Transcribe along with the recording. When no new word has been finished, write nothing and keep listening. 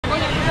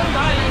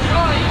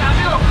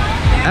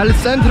El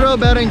Centro,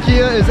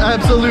 Barranquilla is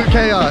absolute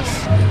chaos.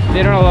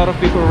 There are a lot of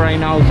people right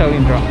now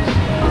selling drugs.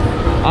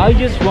 I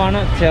just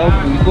wanna tell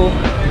people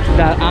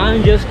that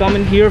I'm just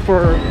coming here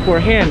for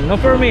him, not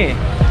for me.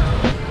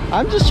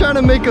 I'm just trying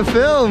to make a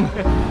film.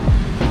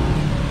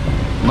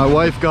 My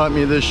wife got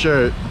me this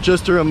shirt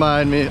just to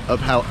remind me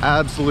of how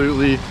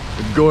absolutely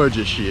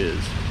gorgeous she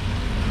is.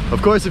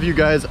 Of course, if you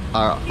guys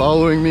are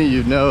following me,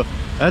 you know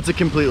that's a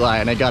complete lie,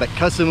 and I got it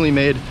customly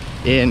made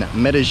in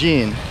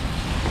Medellin.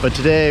 But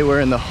today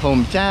we're in the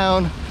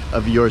hometown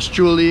of yours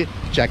truly,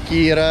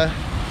 Shakira,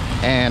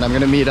 and I'm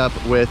gonna meet up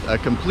with a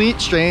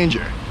complete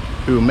stranger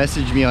who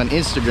messaged me on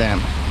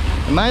Instagram.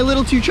 Am I a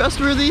little too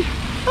trustworthy?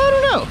 I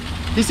don't know.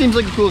 He seems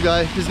like a cool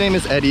guy. His name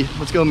is Eddie.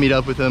 Let's go meet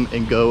up with him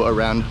and go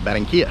around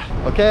Barranquilla.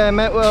 Okay, I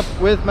met up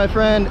with my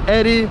friend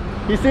Eddie.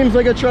 He seems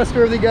like a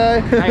trustworthy guy.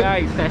 Hi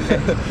guys.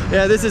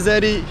 Yeah, this is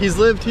Eddie. He's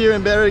lived here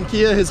in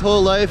Barranquilla his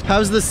whole life.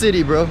 How's the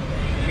city, bro?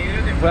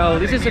 Well,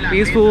 this is a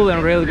peaceful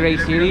and really great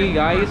city,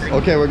 guys.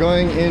 Okay, we're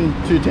going in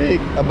to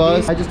take a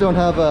bus. I just don't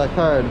have a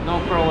card.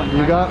 No problem.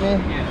 You got me?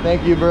 Yeah.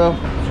 Thank you, bro.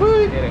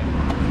 Sweet.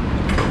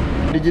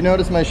 Did you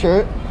notice my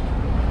shirt?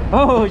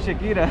 Oh,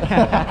 Shakira.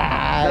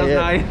 That's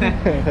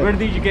nice. Where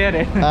did you get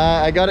it?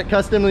 I got it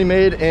customly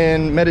made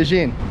in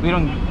Medellin. We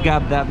don't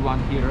got that one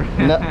here.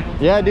 No,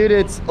 yeah, dude,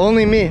 it's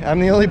only me.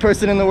 I'm the only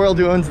person in the world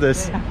who owns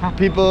this.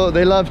 People,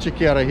 they love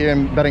Shakira here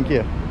in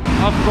Barranquilla.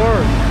 Of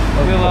course,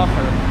 we love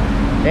her.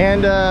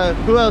 And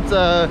who else?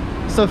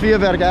 Sofia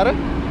Vergara?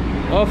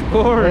 Of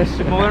course,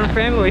 Modern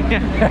Family.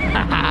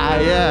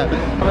 Yeah.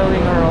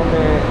 Traveling around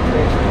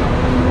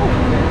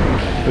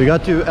We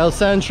got to El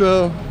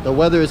Centro. The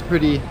weather is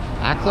pretty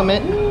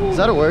acclimate. Is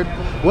that a word?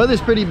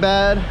 Weather's pretty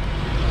bad,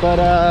 but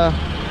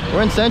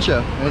we're in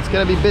Centro and it's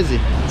gonna be busy.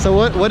 So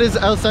what is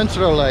El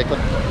Centro like?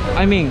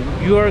 I mean,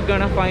 you are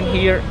gonna find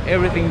here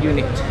everything you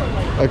need.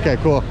 Okay,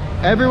 cool.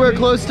 Everywhere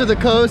close to the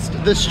coast,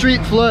 the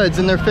street floods,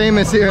 and they're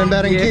famous here in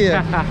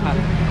Barranquilla.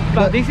 Yeah.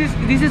 But this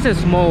is a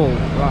small,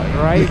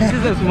 right? This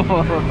is a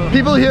small.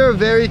 People here are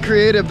very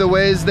creative the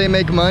ways they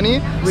make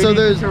money. So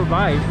there's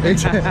survive.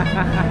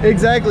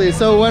 Exactly.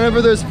 So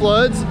whenever there's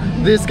floods,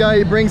 this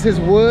guy brings his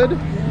wood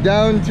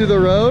down to the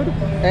road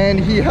and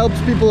he helps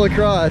people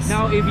across.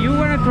 Now, if you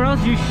want to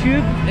cross, you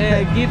should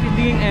give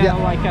it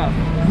like a.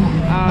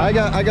 I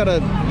got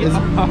a. Is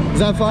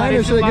that fine,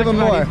 or should I give him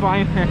more? It's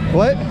fine.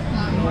 What?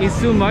 It's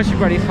too much,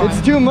 but it's fine.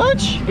 It's too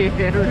much?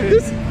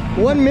 This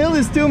 1 mil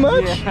is too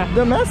much? Yeah.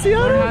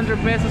 Demasiado? 100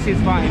 pesos is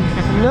fine.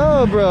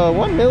 No, bro.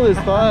 1 mil is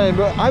fine,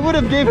 bro. I would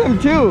have gave him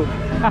 2.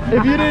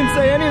 If you didn't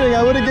say anything,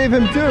 I would have gave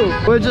him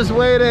 2. We're just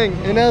waiting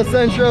in El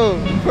Centro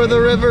for the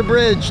river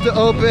bridge to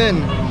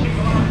open.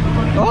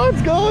 Oh,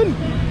 it's gone.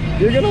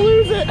 You're gonna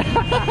lose it.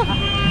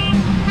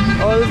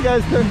 Oh, this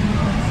guy's turned.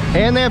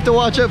 And they have to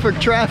watch out for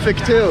traffic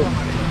too.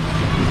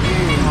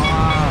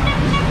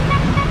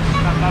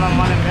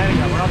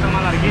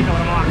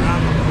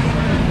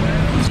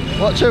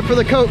 Watch out for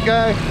the coke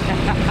guy.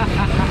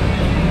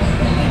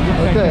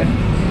 Okay.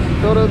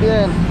 Todo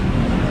bien.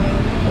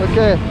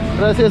 Okay.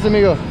 Gracias,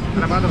 amigo.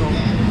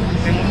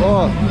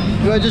 Oh,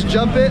 do I just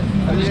jump it?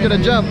 I'm just gonna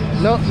jump.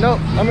 No,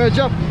 I'm gonna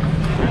jump.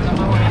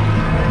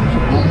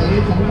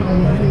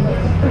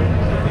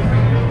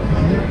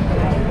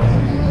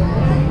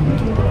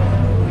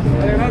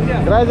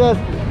 Gracias.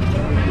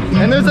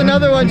 And there's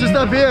another one just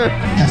up here.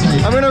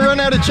 I'm gonna run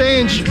out of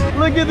change.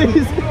 Look at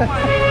these guys.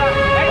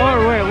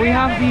 Oh wait, we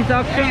have this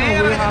option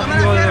and we have the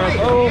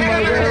other. Oh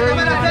my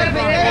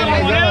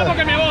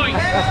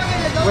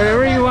god.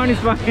 Wherever you want is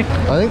fine.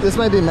 I think this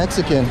might be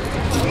Mexican.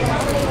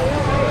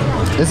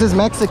 This is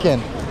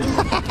Mexican.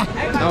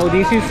 No,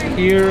 this is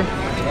here.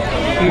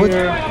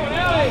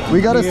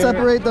 We gotta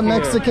separate the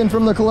Mexican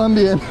from the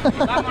Colombian.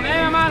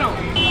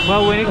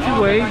 Well, we need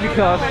to wait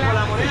because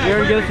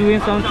we're just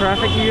doing some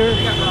traffic here.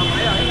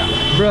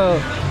 Bro,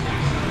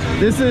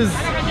 this is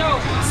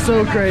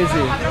so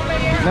crazy.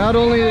 Not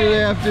only do they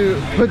have to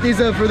put these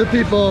up for the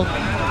people,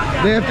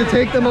 they have to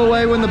take them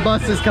away when the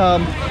buses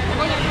come.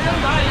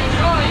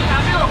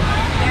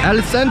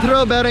 El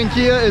Centro,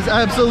 Barranquilla is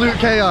absolute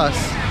chaos.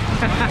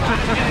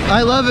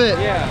 I love it.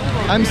 Yeah.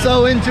 I'm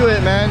so into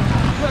it, man.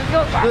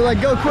 They're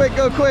like, go quick,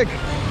 go quick.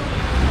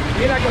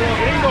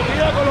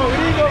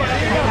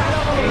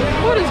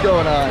 What is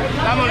going on?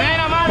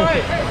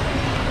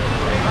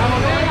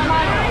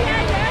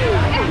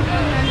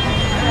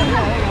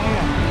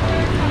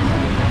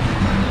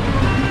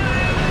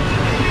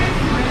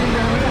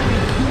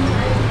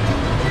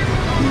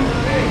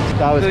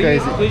 That was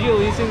crazy. Did you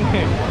listen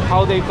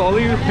how they call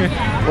you?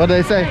 What do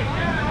they say?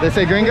 They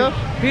say gringo?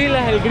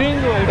 Pilas, el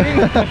gringo, el gringo.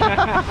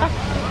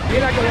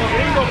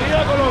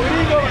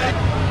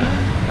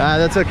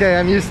 That's okay,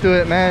 I'm used to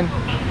it, man.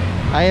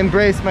 I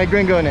embrace my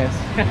gringo-ness.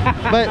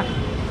 But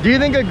do you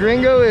think a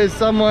gringo is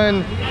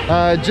someone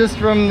just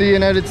from the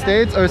United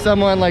States, or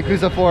someone like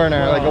who's a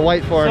foreigner, like a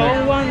white foreigner?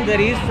 Someone that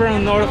is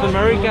from North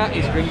America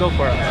is gringo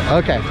for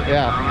us. Okay,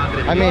 yeah.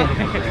 I mean,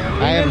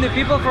 Even the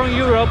people from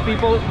Europe,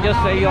 people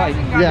just say like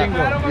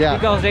gringo,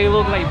 because they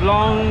look like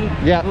blonde,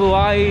 blue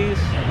eyes,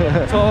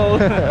 tall.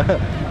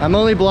 I'm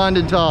only blonde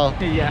and tall.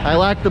 I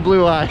lack the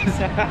blue eyes.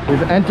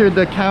 We've entered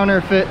the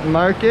counterfeit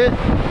market.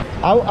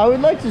 I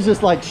would like to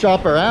just like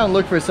shop around,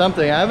 look for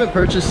something. I haven't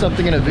purchased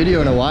something in a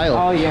video in a while.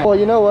 Oh yeah. Well,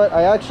 you know what?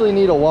 I actually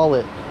need a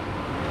wallet.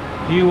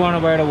 Do you want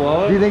to buy the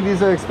wallet? Do you think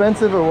these are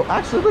expensive or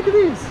actually look at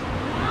these?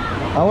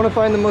 I want to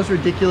find the most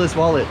ridiculous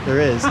wallet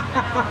there is.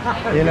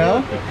 You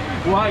know?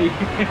 Why?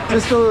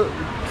 Just so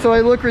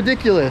I look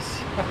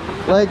ridiculous.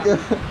 Like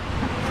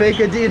fake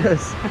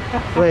Adidas.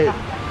 Wait,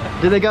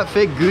 do they got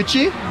fake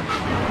Gucci?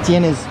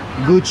 Tienes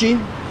Gucci?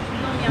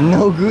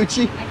 No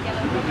Gucci?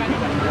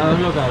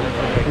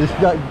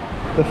 Just got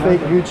the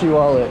fake Gucci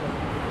wallet.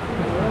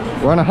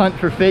 We're on a hunt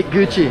for fake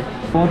Gucci.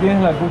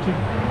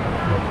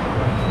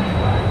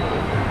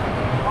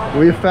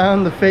 We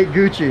found the fake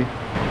Gucci.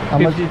 How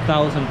much?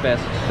 50,000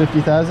 pesos.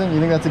 50,000? You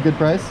think that's a good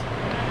price?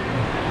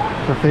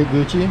 For fake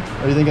Gucci?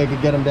 Or you think I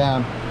could get them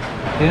down?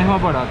 Tienes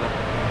más barato.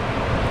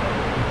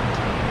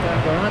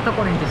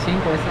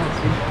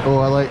 Oh,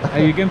 I like...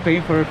 You can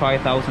pay for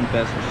 5,000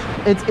 pesos.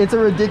 It's a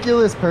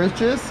ridiculous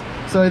purchase,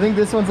 so I think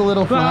this one's a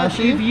little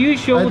flashy. If you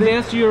show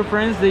this to your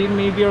friends, they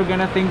maybe are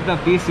gonna think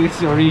that this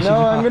is original.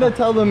 No, I'm gonna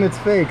tell them it's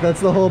fake.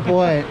 That's the whole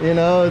point, you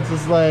know? It's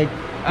just like...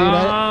 Dude,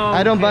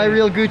 I don't buy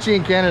real Gucci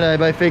in Canada. I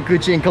buy fake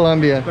Gucci in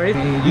Colombia.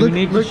 You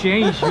need to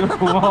change your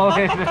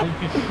wallet.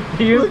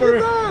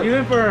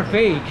 even for a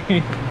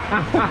fake.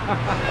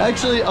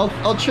 Actually,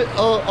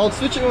 I'll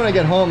switch it when I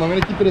get home. I'm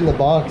gonna keep it in the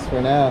box for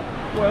now.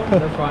 Well,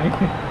 that's fine.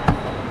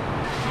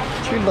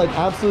 Treated like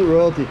absolute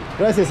royalty.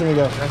 Gracias,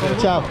 amigo.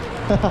 Ciao.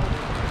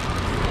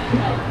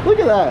 Look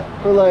at that.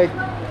 For like,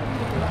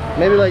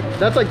 maybe like,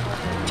 that's like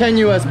 10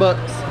 US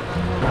bucks.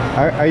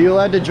 Are you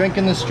allowed to drink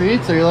in the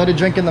streets? Are you allowed to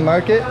drink in the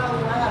market?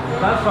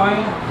 That's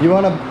fine. You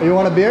want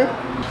a beer?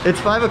 It's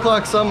 5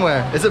 o'clock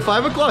somewhere. Is it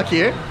 5 o'clock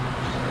here?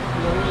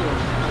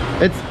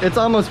 It's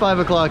almost 5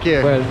 o'clock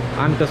here. Well,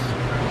 I'm just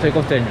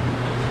costeño.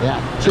 Yeah.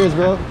 Cheers,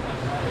 bro.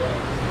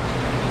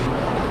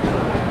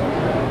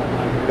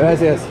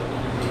 Gracias.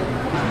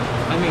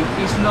 I mean,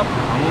 it's not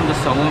common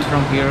that someone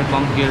from here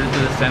come here to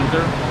the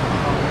center.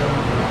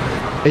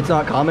 It's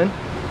not common.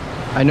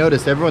 I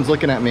noticed everyone's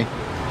looking at me.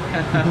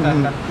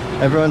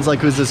 Everyone's like,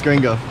 who's this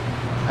gringo?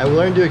 I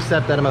learned to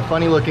accept that I'm a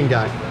funny looking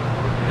guy.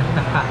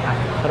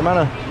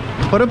 Hermano,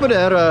 ¿puedo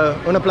poner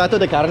una plato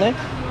de carne?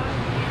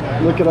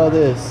 Look at all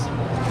this.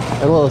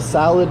 A little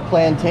salad,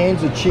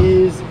 plantains with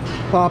cheese,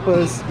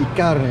 papas, y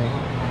carne.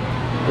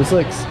 This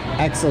looks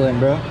excellent,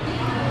 bro. Look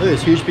at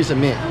this huge piece of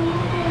meat.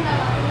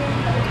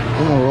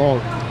 I'm gonna roll.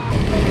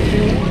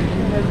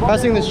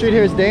 Crossing the street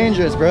here is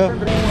dangerous, bro.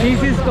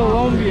 This is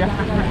Colombia.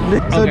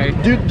 So okay.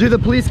 do the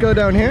police go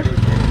down here?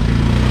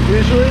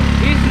 Usually?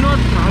 It's not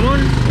common.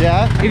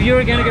 Yeah? If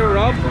you're gonna get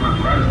robbed,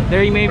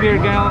 they maybe are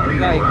gonna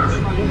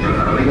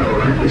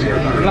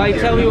like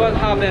tell you what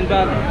happened,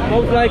 but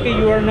most likely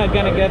you are not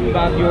gonna get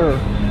back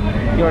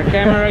your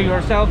camera,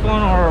 your cell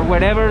phone, or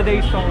whatever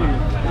they stole you.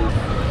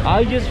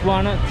 I just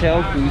wanna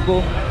tell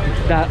people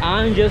that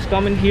I'm just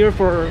coming here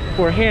for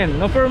him,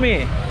 not for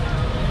me.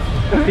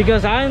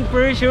 Because I'm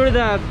pretty sure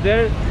that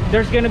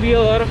there's gonna be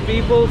a lot of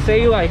people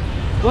say like,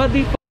 what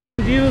the f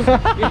did you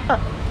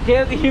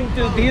get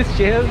into this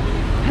shit?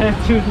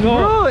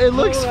 Bro, it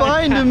looks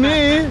fine to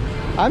me.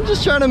 I'm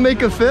just trying to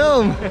make a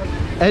film.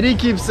 Eddie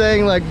keeps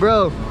saying like,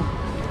 bro,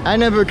 I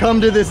never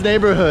come to this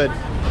neighborhood.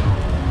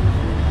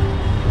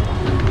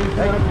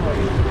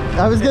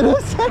 I was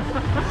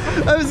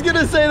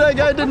gonna say that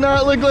guy did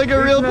not look like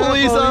a real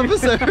police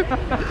officer.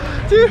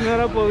 Dude. He's not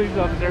a police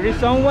officer. He's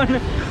someone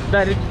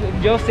that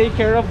just take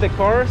care of the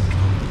cars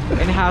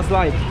and has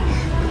like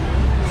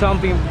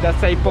something that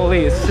say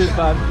police.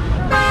 But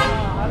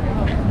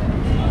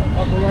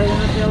I'm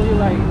gonna tell you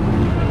like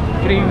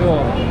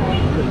gringo.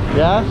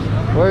 Yeah?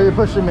 Where are you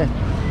pushing me?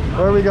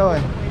 Where are we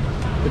going?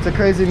 It's a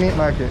crazy meat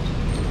market.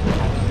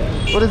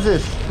 What is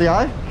this? The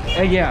eye?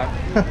 Yeah.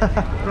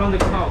 From the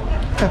cow.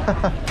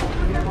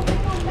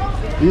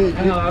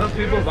 And a lot of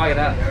people buy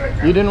that.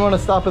 You didn't want to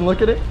stop and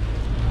look at it?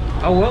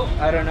 Oh well,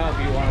 I don't know if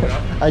you want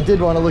to. I did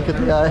want to look at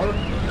the eye.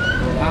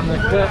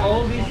 But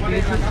all these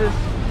businesses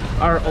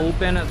are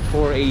open at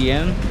 4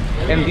 a.m.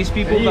 and these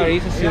people that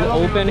is still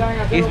open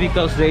is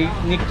because they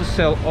need to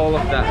sell all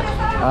of that.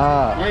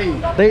 Ah,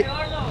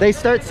 they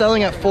start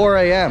selling at 4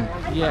 a.m.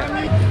 Yeah,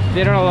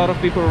 there are a lot of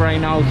people right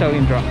now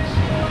selling drugs.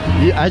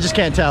 I just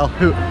can't tell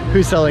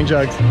who's selling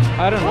drugs.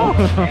 I don't know.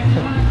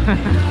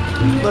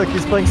 Look,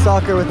 he's playing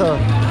soccer with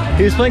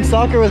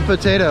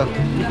potato.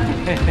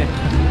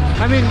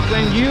 I mean,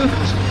 when you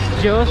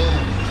just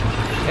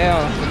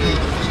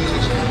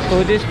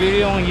put this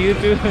video on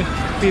YouTube,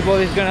 people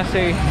is gonna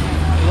say,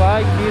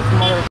 why this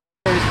motherfucker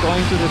is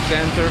going to the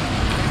center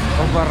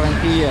of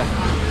Barranquilla?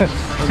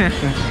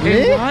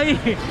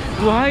 And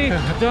why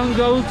don't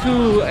go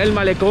to El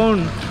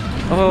Malecón?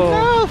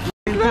 Oh,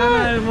 no,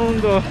 El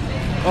Mundo.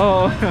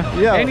 Oh,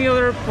 yeah. Any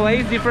other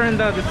place different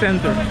than the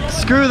center?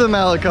 Screw the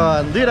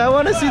Malecón. Dude, I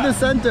want to see the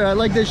center. I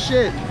like this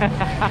shit.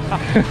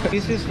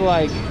 This is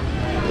like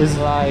Is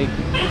like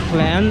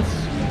plants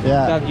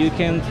that you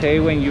can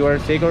take when you are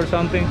sick or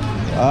something.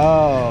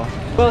 Oh.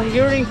 Well,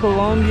 here in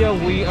Colombia,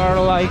 we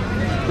are like,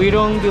 we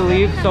don't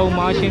believe so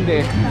much in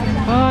the,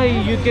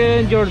 you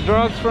get your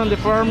drugs from the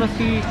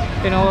pharmacy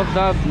and all of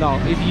that. No,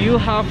 if you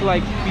have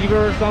like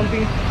fever or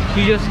something,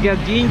 you just get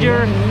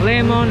ginger,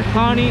 lemon,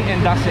 honey,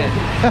 and that's it.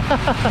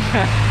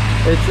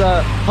 It's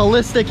a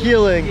holistic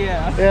healing.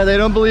 Yeah. Yeah, they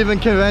don't believe in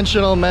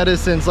conventional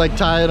medicines like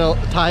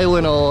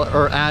Tylenol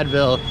or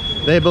Advil.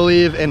 They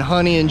believe in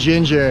honey and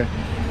ginger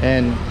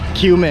and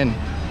cumin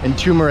and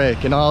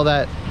turmeric and all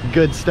that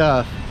good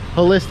stuff.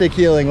 Holistic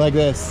healing like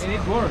this. And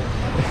it works.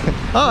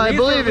 Oh, I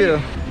believe you.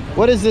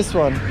 What is this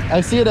one?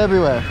 I see it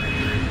everywhere.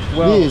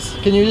 Well, these.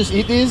 Can you just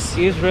eat these?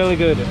 It's really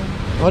good.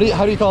 How do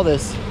you call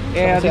this?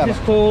 This is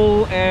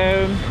called,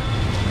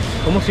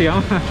 ¿cómo se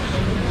llama?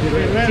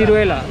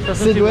 Ciruela.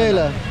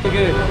 Ciruela.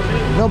 Okay.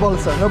 No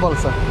bolsa, no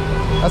bolsa.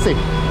 Así.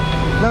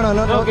 No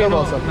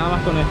bolsa. Nada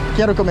más con eso.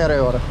 Quiero comer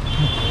ahora.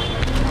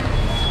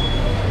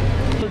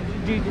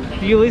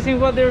 Do you listen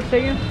what they're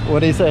saying?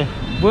 What do you say?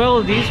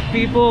 Well, these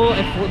people,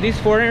 these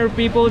foreigner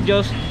people,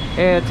 just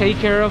take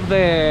care of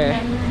the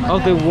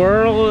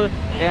world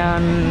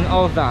and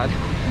all that.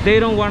 They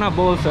don't want a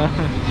bolsa.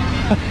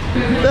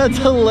 That's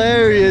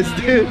hilarious,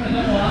 dude.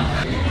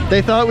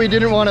 They thought we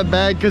didn't want a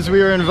bag because we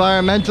were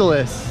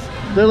environmentalists.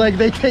 They're like,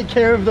 they take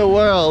care of the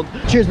world.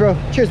 Cheers, bro.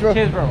 Cheers, bro.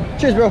 Cheers, bro.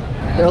 Cheers, bro.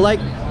 They're like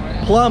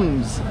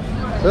plums.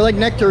 They're like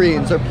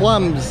nectarines or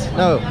plums.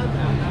 No.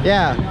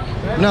 Yeah.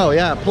 No,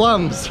 yeah,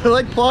 plums. They're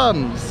like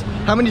plums.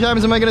 How many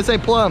times am I gonna say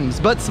plums?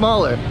 But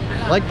smaller.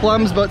 Like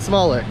plums, but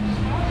smaller.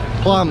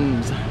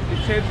 Plums.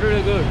 It tastes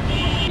really good.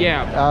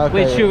 Yeah, okay,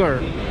 with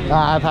sugar.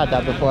 I've had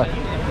that before.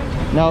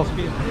 No,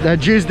 the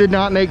juice did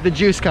not make the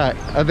juice cut.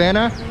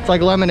 Avena, it's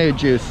like lemonade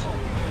juice.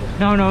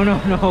 No,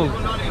 that's not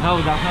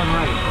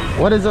right.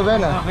 What is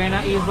Avena?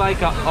 Avena is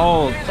like a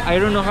oat. I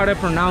don't know how to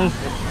pronounce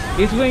it.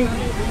 It's when,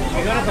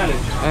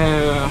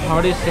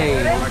 how do you say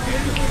it?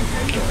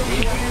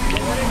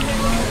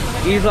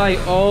 It's like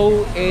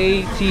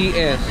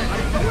O-A-T-S.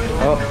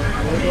 Oh.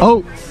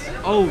 Oats.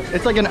 Oats.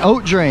 It's like an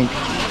oat drink.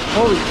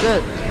 Holy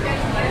shit.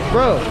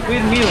 Bro.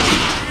 With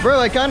milk. Bro,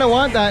 I kind of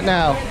want that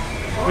now.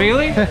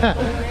 Really?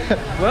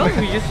 Well,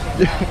 we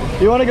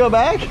just... You want to go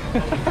back?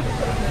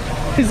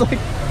 He's like,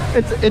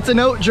 it's an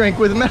oat drink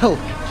with milk.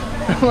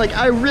 I'm like,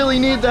 I really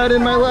need that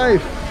in my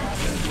life.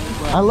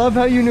 I love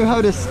how you knew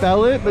how to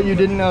spell it, but you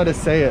didn't know how to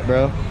say it,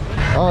 bro.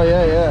 Oh,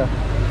 yeah.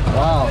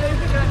 Wow.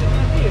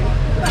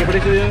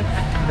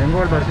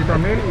 Tengo el versito a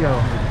 1000 y a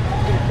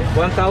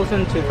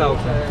 1000,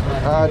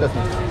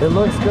 2000. It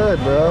looks good,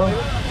 bro.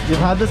 You've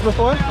had this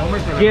before?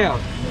 Yeah.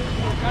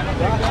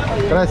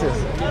 Gracias.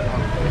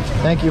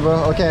 Thank you,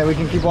 bro. Okay, we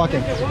can keep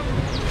walking.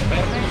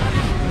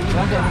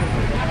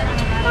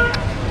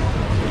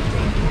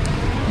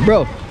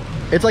 Bro,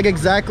 it's like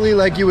exactly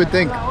like you would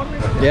think.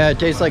 Yeah, it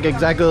tastes like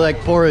exactly like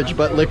porridge,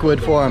 but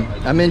liquid form.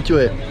 I'm into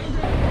it.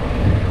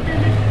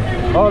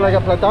 Oh, like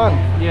a platan.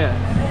 Yeah.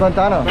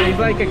 Plantano. But it's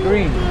like a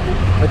green.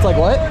 It's like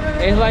what?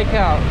 It's like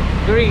a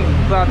green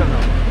plátano.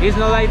 It's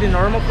not like the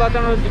normal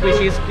plátano,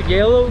 which is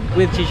yellow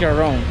with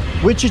chicharrón.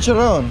 With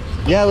chicharrón?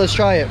 Yeah, let's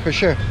try it for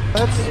sure.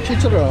 That's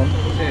chicharrón.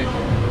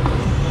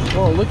 Yeah.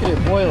 Oh, look at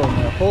it boiling.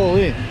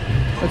 Holy.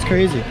 That's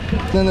crazy.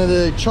 Then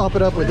they chop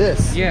it up with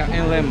this. Yeah,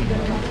 and lemon.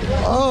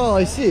 Oh,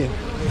 I see.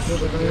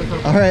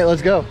 All right,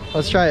 let's go.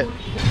 Let's try it.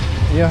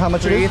 You know how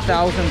much it is?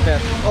 3,000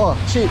 pesos. Oh,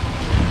 cheap.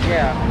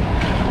 Yeah.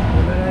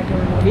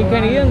 In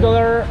Canadian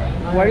dollar,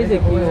 what is the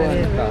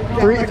equivalent?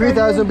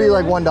 3,000 would be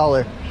like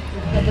 $1.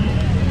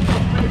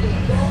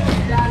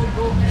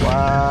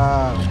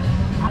 Wow.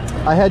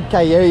 I had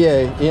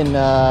cayeye in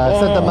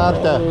Santa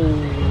Marta.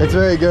 It's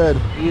very good.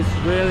 It's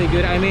really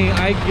good. I mean,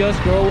 I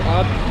just grew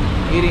up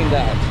eating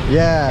that.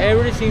 Yeah.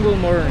 Every single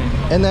morning.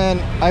 And then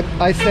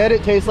I said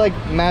it tastes like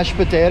mashed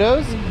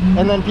potatoes,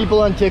 and then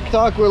people on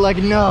TikTok were like,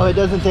 no, it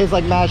doesn't taste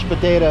like mashed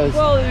potatoes.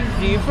 Well, it's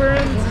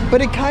different.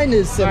 But it kind of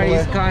is similar.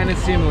 But it's kind of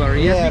similar.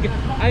 Yes,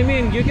 Yeah. I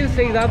mean, you can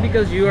say that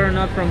because you are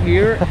not from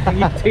here and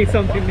you taste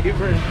something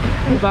different.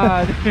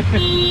 But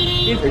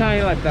it's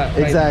kind of like that.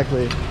 Right?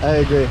 Exactly. I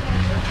agree.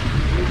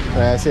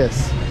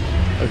 Gracias.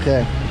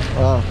 Okay.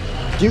 Wow.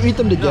 Do you eat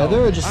them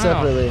together or just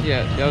separately?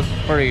 Yeah, just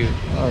for you.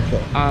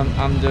 Okay.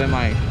 I'm doing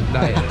my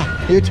diet.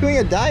 You're doing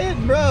a diet,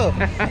 bro?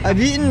 I've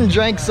eaten and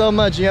drank so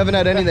much. You haven't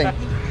had anything.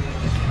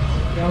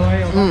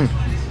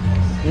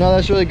 No,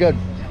 that's really good.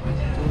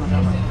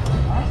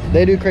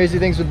 They do crazy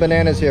things with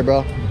bananas here,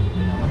 bro.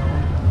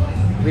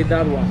 With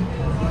that one.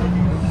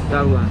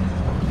 That one.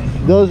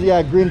 Those,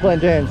 yeah, green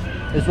plantains.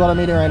 It's what I'm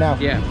eating right now.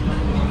 Yeah.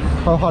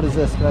 How hot is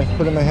this? Can I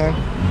put it in my hand?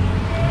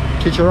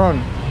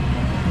 Chicharron.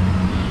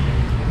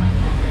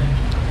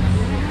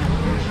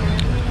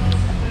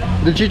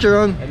 The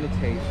chicharron. Let me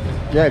taste.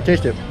 Yeah,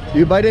 taste it.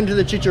 You bite into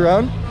the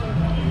chicharron,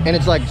 and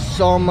it's like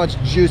so much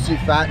juicy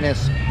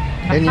fatness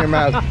in your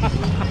mouth.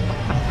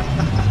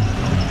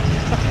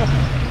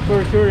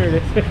 For sure it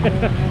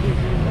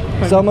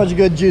is. So much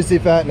good juicy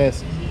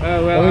fatness.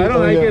 Well, I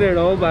don't like it at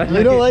all, but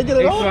you don't like it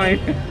at all?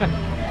 It's fine.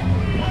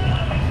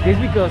 It's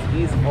because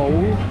it's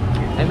old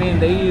I mean,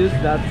 they use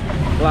that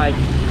like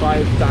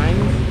 5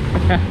 times.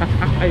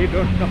 I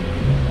don't know.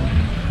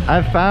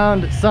 I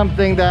found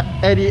something that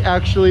Eddie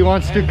actually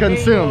wants to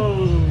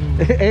consume.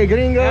 Hey,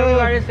 gringo!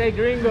 Everybody say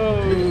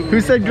gringo!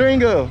 Who said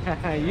gringo?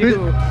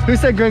 You. Who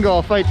said gringo?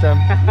 I'll fight them.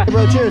 Hey,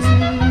 bro, cheers.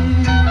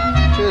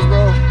 Cheers,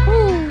 bro.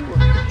 Woo.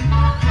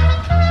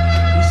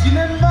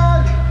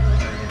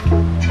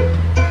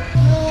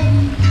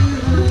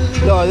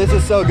 No, this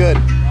is so good.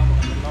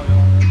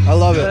 I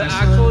love it.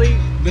 Actually,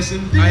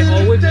 I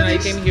always, when I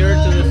came here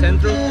to the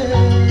Centro,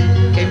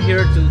 came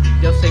here to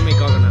just take my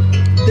coconut.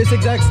 This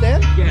exact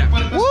stand? Yeah.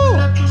 Woo!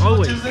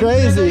 Always.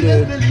 Crazy,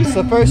 dude.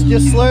 So first you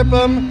slurp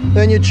them,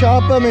 then you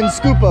chop them and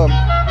scoop them.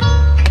 Wow.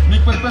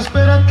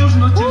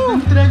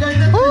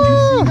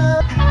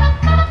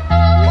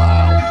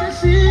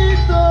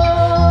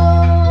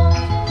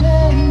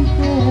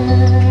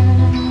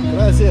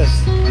 Gracias.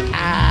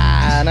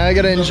 Ah, now I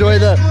gotta enjoy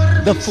the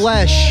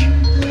flesh,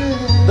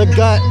 the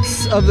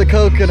guts of the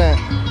coconut.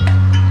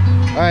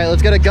 All right,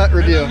 let's get a gut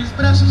review.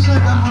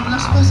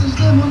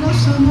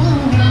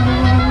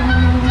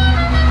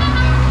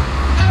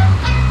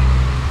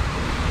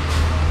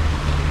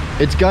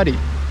 It's gutty.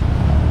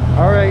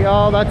 All right,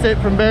 y'all, that's it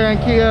from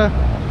Barranquilla.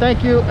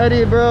 Thank you,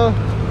 Eddie, bro.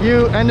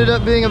 You ended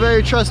up being a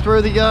very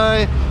trustworthy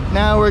guy.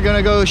 Now we're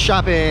gonna go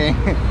shopping.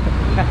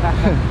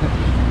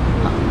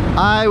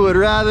 I would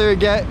rather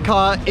get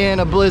caught in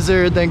a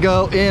blizzard than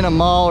go in a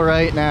mall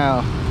right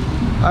now.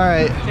 All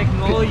right.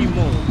 Technology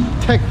mall.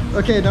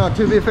 Okay, no,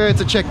 to be fair,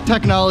 it's a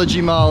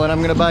technology mall and I'm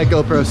gonna buy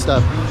GoPro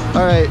stuff.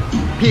 All right,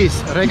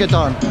 peace,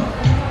 reggaeton.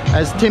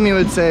 As Timmy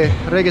would say,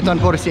 reggaeton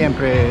por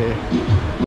siempre.